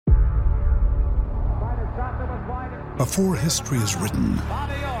Before history is written,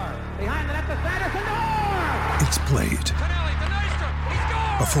 it's played.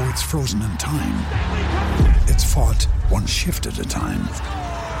 Before it's frozen in time, it's fought one shift at a time.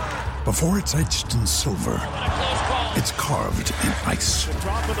 Before it's etched in silver, it's carved in ice.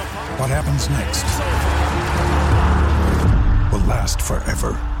 What happens next will last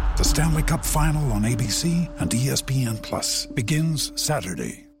forever. The Stanley Cup Final on ABC and ESPN Plus begins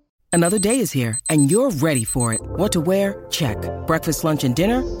Saturday. Another day is here, and you're ready for it. What to wear? Check. Breakfast, lunch, and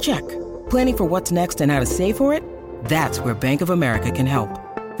dinner? Check. Planning for what's next and how to save for it? That's where Bank of America can help.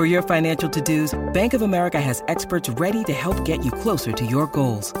 For your financial to-dos, Bank of America has experts ready to help get you closer to your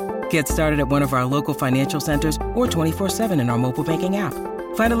goals. Get started at one of our local financial centers or 24/7 in our mobile banking app.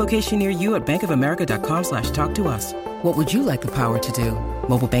 Find a location near you at bankofamerica.com/talktous. What would you like the power to do?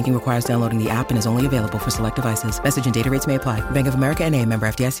 Mobile banking requires downloading the app and is only available for select devices. Message and data rates may apply. Bank of America N.A., member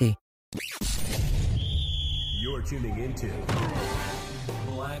FDIC. You're tuning into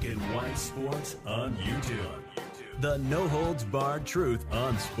Black and White Sports on YouTube. The no-holds-barred truth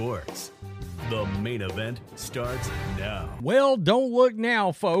on sports. The main event starts now. Well, don't look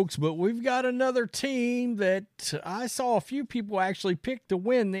now, folks, but we've got another team that I saw a few people actually pick to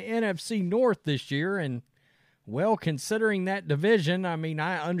win the NFC North this year. And, well, considering that division, I mean,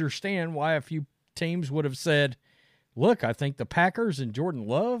 I understand why a few teams would have said, look, I think the Packers and Jordan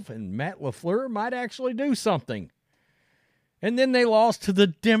Love and Matt Lafleur might actually do something. And then they lost to the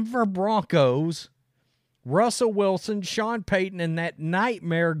Denver Broncos. Russell Wilson, Sean Payton, and that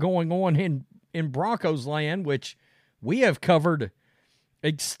nightmare going on in Broncos land, which we have covered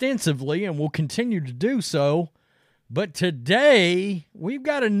extensively and will continue to do so. But today, we've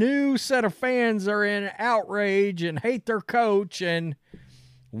got a new set of fans that are in outrage and hate their coach, and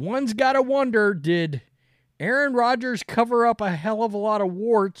one's got to wonder, did Aaron Rodgers cover up a hell of a lot of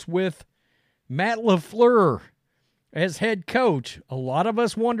warts with Matt LaFleur as head coach? A lot of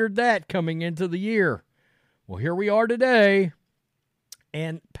us wondered that coming into the year. Well, here we are today,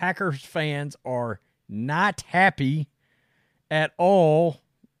 and Packers fans are not happy at all.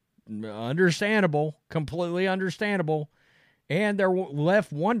 Understandable, completely understandable. And they're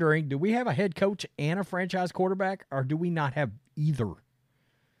left wondering, do we have a head coach and a franchise quarterback, or do we not have either?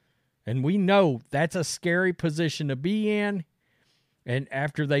 And we know that's a scary position to be in. And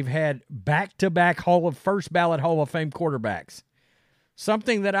after they've had back-to-back first ballot Hall of Fame quarterbacks,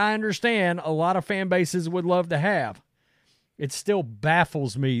 something that I understand a lot of fan bases would love to have, it still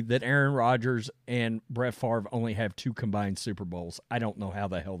baffles me that Aaron Rodgers and Brett Favre only have 2 combined Super Bowls. I don't know how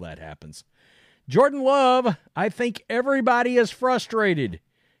the hell that happens. Jordan Love, I think everybody is frustrated.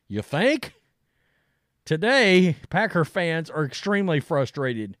 You think? Today, Packer fans are extremely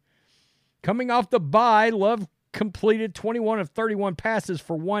frustrated. Coming off the bye, Love completed 21 of 31 passes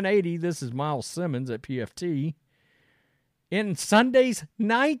for 180. This is Miles Simmons at PFT. In Sunday's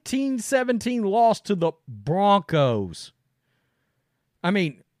 19-17 loss to the Broncos. I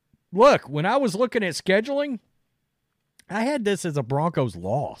mean, look, when I was looking at scheduling, I had this as a Broncos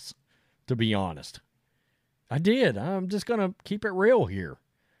loss, to be honest. I did. I'm just going to keep it real here.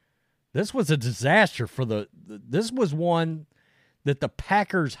 This was a disaster for this was one that the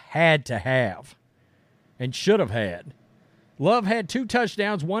Packers had to have and should have had. Love had 2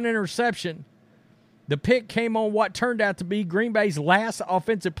 touchdowns, 1 interception. The pick came on what turned out to be Green Bay's last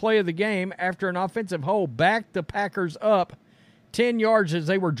offensive play of the game after an offensive hold backed the Packers up 10 yards as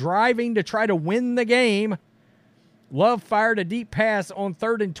they were driving to try to win the game. Love fired a deep pass on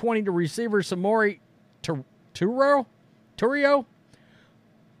 3rd and 20 to receiver Samori Turio,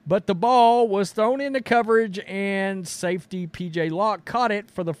 but the ball was thrown into coverage and safety P.J. Locke caught it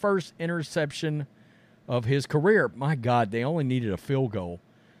for the first interception of his career. My God, they only needed a field goal.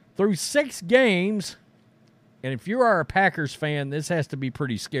 Through 6 games, and if you are a Packers fan, this has to be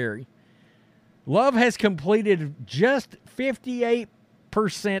pretty scary. Love has completed just 58%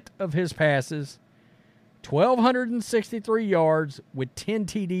 of his passes, 1,263 yards with 10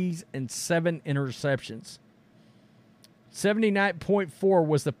 TDs and 7 interceptions. 79.4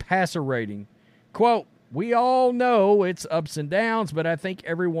 was the passer rating. Quote, we all know it's ups and downs, but I think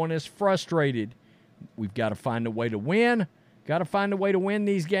everyone is frustrated. We've got to find a way to win. Got to find a way to win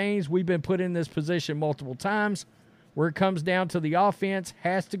these games. We've been put in this position multiple times where it comes down to the offense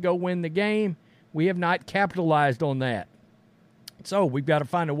has to go win the game. We have not capitalized on that. So we've got to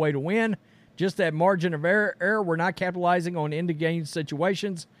find a way to win. Just that margin of error, we're not capitalizing on end-of-game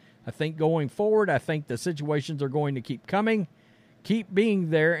situations. I think going forward, I think the situations are going to keep coming, keep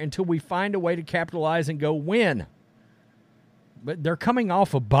being there until we find a way to capitalize and go win. But they're coming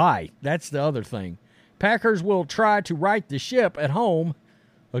off a bye. That's the other thing. Packers will try to right the ship at home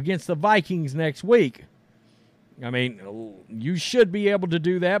against the Vikings next week. I mean, you should be able to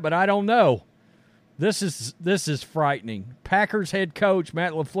do that, but I don't know. This is frightening. Packers head coach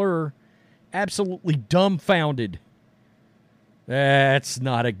Matt Lafleur absolutely dumbfounded. That's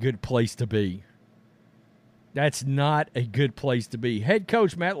not a good place to be. That's not a good place to be. Head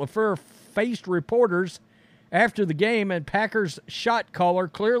coach Matt Lafleur faced reporters after the game, and Packers shot caller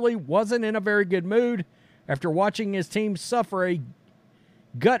clearly wasn't in a very good mood after watching his team suffer a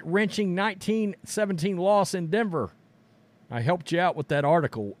gut-wrenching 19-17 loss in Denver. I helped you out with that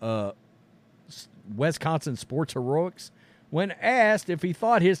article, Wisconsin Sports Heroics. When asked if he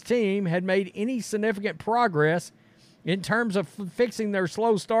thought his team had made any significant progress in terms of fixing their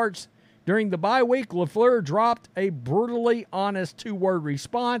slow starts during the bye week, Lafleur dropped a brutally honest two-word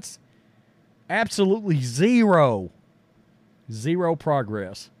response. Absolutely zero. Zero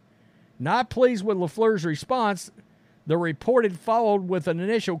progress. Not pleased with Lafleur's response, the reported followed with an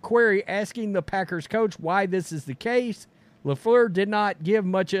initial query asking the Packers coach why this is the case. Lafleur did not give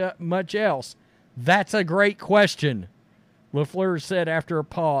much else. That's a great question, Lafleur said after a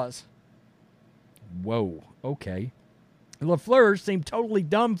pause. Whoa, okay. Lafleur seemed totally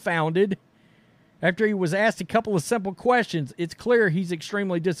dumbfounded after he was asked a couple of simple questions. It's clear he's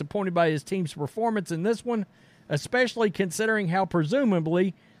extremely disappointed by his team's performance in this one, especially considering how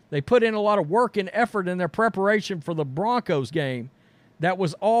presumably they put in a lot of work and effort in their preparation for the Broncos game. That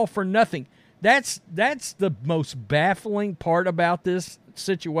was all for nothing. That's the most baffling part about this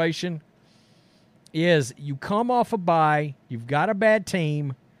situation is you come off a bye, you've got a bad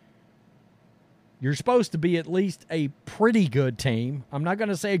team, you're supposed to be at least a pretty good team. I'm not going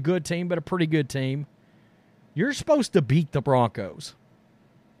to say a good team, but a pretty good team. You're supposed to beat the Broncos.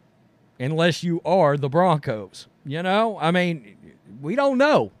 Unless you are the Broncos. You know? I mean, we don't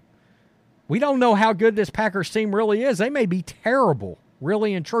know. We don't know how good this Packers team really is. They may be terrible,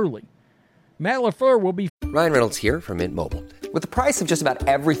 really and truly. Matt Lafleur will be... Ryan Reynolds here from Mint Mobile. With the price of just about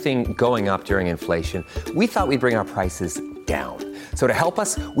everything going up during inflation, we thought we'd bring our prices down. So to help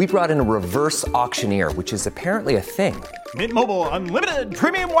us, we brought in a reverse auctioneer, which is apparently a thing. Mint Mobile Unlimited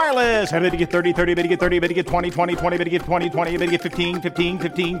Premium Wireless. How to get 30, 30, bit to get 30, bit to get 20, 20, 20, bit to get 20, 20, bit to get 15, 15,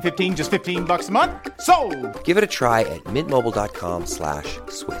 15, 15, just $15 a month? Sold! Give it a try at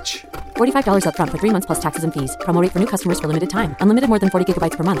mintmobile.com/switch. $45 up front for 3 months plus taxes and fees. Promo rate for new customers for limited time. Unlimited more than 40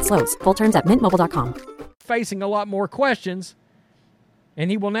 gigabytes per month. Slows full terms at mintmobile.com. Facing a lot more questions,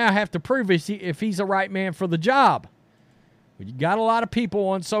 and he will now have to prove if he's the right man for the job. But you got a lot of people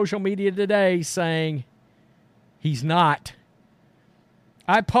on social media today saying he's not.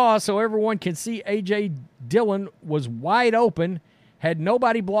 I paused so everyone can see A.J. Dillon was wide open, had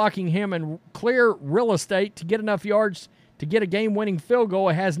nobody blocking him, and clear real estate to get enough yards to get a game-winning field goal.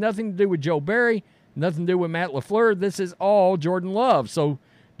 It has nothing to do with Joe Barry, nothing to do with Matt Lafleur. This is all Jordan Love. So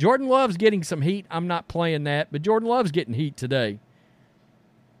Jordan Love's getting some heat. I'm not playing that, but Jordan Love's getting heat today.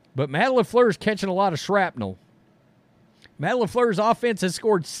 But Matt LaFleur's catching a lot of shrapnel. Matt LaFleur's offense has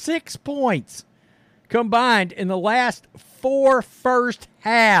scored 6 points combined in the last 4 first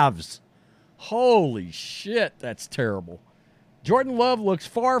halves. Holy shit, that's terrible. Jordan Love looks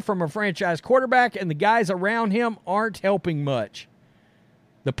far from a franchise quarterback, and the guys around him aren't helping much.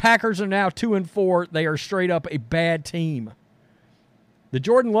 The Packers are now 2-4. They are straight up a bad team. The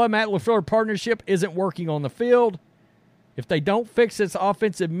Jordan Love-Matt LaFleur partnership isn't working on the field. If they don't fix this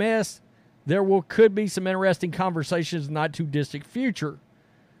offensive mess, there could be some interesting conversations in the not-too-distant future.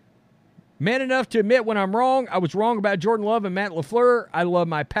 Man enough to admit when I'm wrong. I was wrong about Jordan Love and Matt LaFleur. I love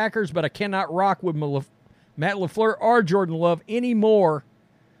my Packers, but I cannot rock with Matt LaFleur or Jordan Love anymore.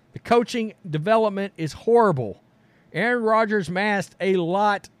 The coaching development is horrible. Aaron Rodgers masked a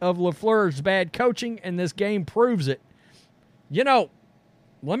lot of LaFleur's bad coaching, and this game proves it. You know,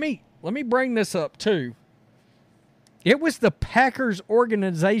 let me bring this up too. It was the Packers'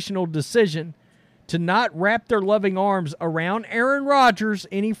 organizational decision to not wrap their loving arms around Aaron Rodgers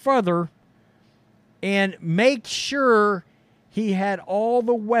any further and make sure he had all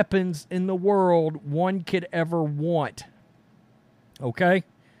the weapons in the world one could ever want. Okay?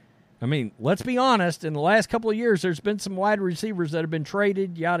 I mean, let's be honest. In the last couple of years, there's been some wide receivers that have been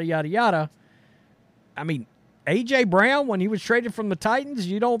traded, yada, yada, yada. I mean, A.J. Brown, when he was traded from the Titans,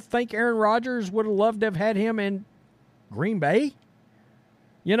 you don't think Aaron Rodgers would have loved to have had him in Green Bay?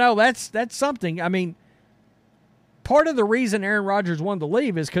 You know, that's something. I mean, part of the reason Aaron Rodgers wanted to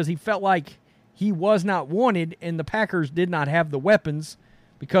leave is because he felt like he was not wanted and the Packers did not have the weapons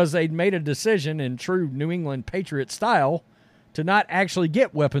because they'd made a decision in true New England Patriot style to not actually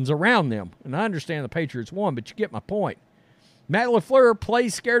get weapons around them. And I understand the Patriots won, but you get my point. Matt LaFleur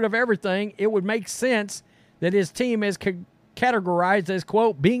plays scared of everything. It would make sense that his team is categorized as,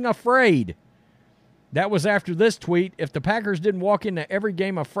 quote, being afraid. That was after this tweet. If the Packers didn't walk into every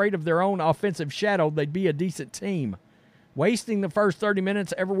game afraid of their own offensive shadow, they'd be a decent team. Wasting the first 30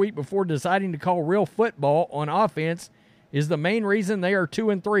 minutes every week before deciding to call real football on offense is the main reason they are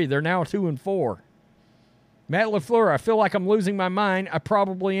 2-3. They're now 2-4. Matt Lafleur, I feel like I'm losing my mind. I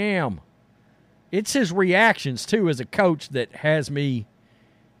probably am. It's his reactions, too, as a coach that has me,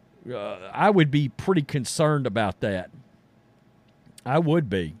 I would be pretty concerned about that. I would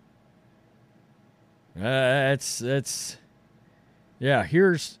be. Yeah,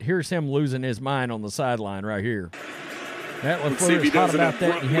 here's him losing his mind on the sideline right here. Matt Lafleur is hot about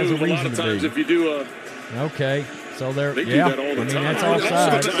that, and he has a reason to be. If you do okay, so there, they do that all the time. That's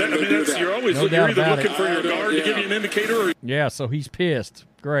offside. You're always No doubt either about looking it. for your guard to give you an indicator. Or yeah, so he's pissed.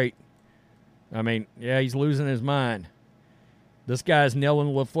 Great. I mean, yeah, he's losing his mind. This guy's nailing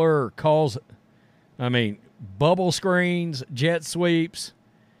Lafleur. Calls, bubble screens, jet sweeps.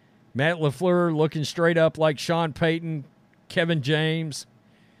 Matt Lafleur looking straight up like Sean Payton, Kevin James.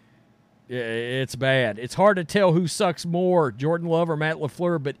 It's bad. It's hard to tell who sucks more, Jordan Love or Matt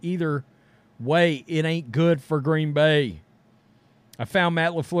Lafleur, but either way, it ain't good for Green Bay. I found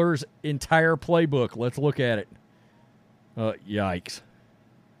Matt LaFleur's entire playbook. Let's look at it. Yikes.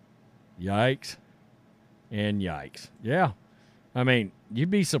 Yikes. And yikes. Yeah. You'd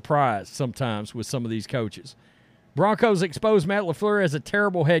be surprised sometimes with some of these coaches. Broncos exposed Matt LaFleur as a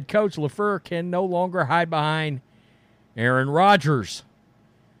terrible head coach. LaFleur can no longer hide behind Aaron Rodgers.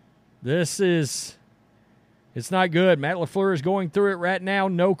 It's not good. Matt LaFleur is going through it right now,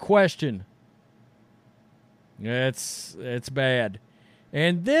 no question. It's bad.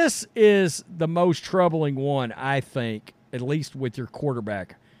 And this is the most troubling one, I think, at least with your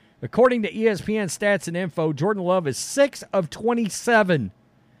quarterback. According to ESPN Stats and Info, Jordan Love is 6 of 27.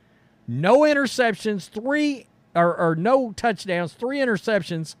 No interceptions, no touchdowns, 3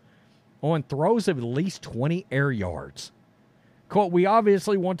 interceptions on throws of at least 20 air yards. Quote, we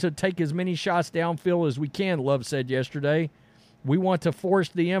obviously want to take as many shots downfield as we can, Love said yesterday. We want to force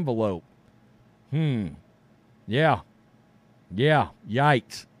the envelope. Yeah,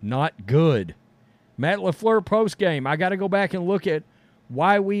 yikes. Not good. Matt LaFleur postgame. I got to go back and look at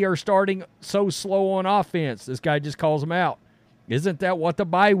why we are starting so slow on offense. This guy just calls him out. Isn't that what the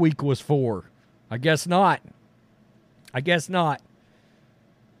bye week was for? I guess not.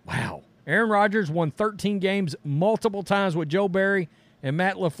 Wow. Aaron Rodgers won 13 games multiple times with Joe Barry, and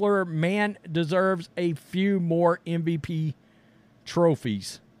Matt LaFleur, man, deserves a few more MVP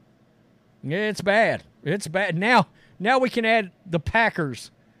trophies. It's bad. It's bad. Now we can add the Packers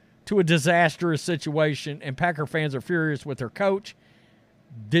to a disastrous situation, and Packer fans are furious with their coach.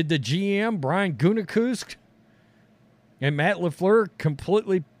 Did the GM, Brian Gutekunst, and Matt LaFleur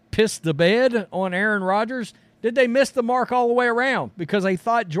completely piss the bed on Aaron Rodgers? Did they miss the mark all the way around because they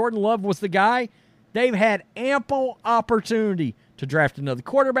thought Jordan Love was the guy? They've had ample opportunity to draft another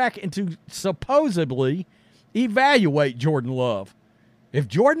quarterback and to supposedly evaluate Jordan Love. If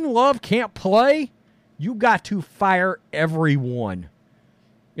Jordan Love can't play, you got to fire everyone.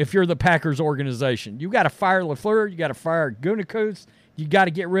 If you're the Packers organization, you got to fire LaFleur, you got to fire Gutekunst, you got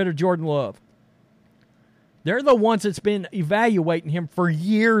to get rid of Jordan Love. They're the ones that's been evaluating him for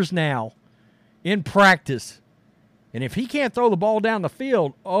years now in practice. And if he can't throw the ball down the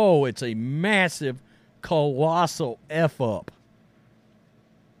field, it's a massive, colossal F-up.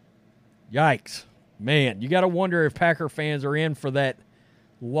 Yikes. Man, you got to wonder if Packer fans are in for that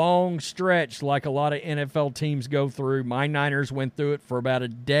long stretch like a lot of NFL teams go through. My Niners went through it for about a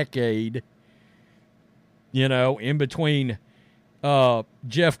decade, in between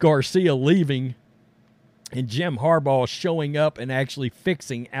Jeff Garcia leaving and Jim Harbaugh showing up and actually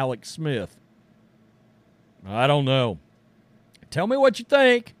fixing Alex Smith. I don't know. Tell me what you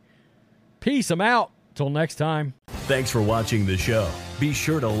think. Peace. I'm out. Till next time. Thanks for watching the show. Be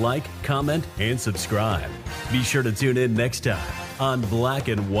sure to like, comment, and subscribe. Be sure to tune in next time on Black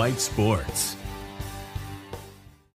and White Sports.